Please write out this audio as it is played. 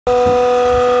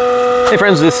Hey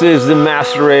friends, this is the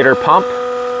Macerator pump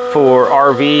for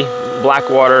RV, black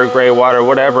water, gray water,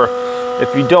 whatever.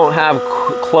 If you don't have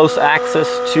close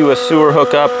access to a sewer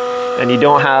hookup and you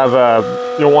don't have,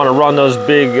 you don't want to run those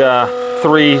big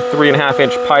 3.5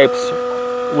 inch pipes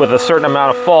with a certain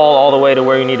amount of fall all the way to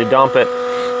where you need to dump it,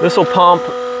 this will pump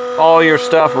all your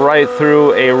stuff right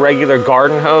through a regular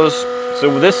garden hose.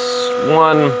 So this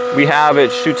one we have,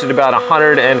 it shoots at about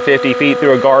 150 feet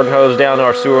through a garden hose down to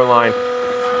our sewer line.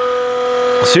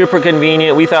 Super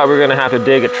convenient. We thought we were going to have to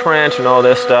dig a trench and all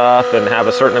this stuff and have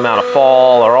a certain amount of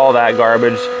fall or all that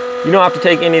garbage. You don't have to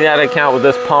take any of that account with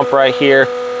this pump right here.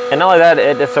 And not only that,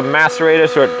 it's a macerator,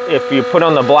 so if you put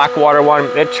on the black water one,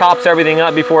 it chops everything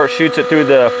up before it shoots it through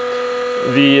the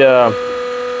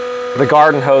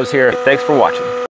garden hose here. Thanks for watching.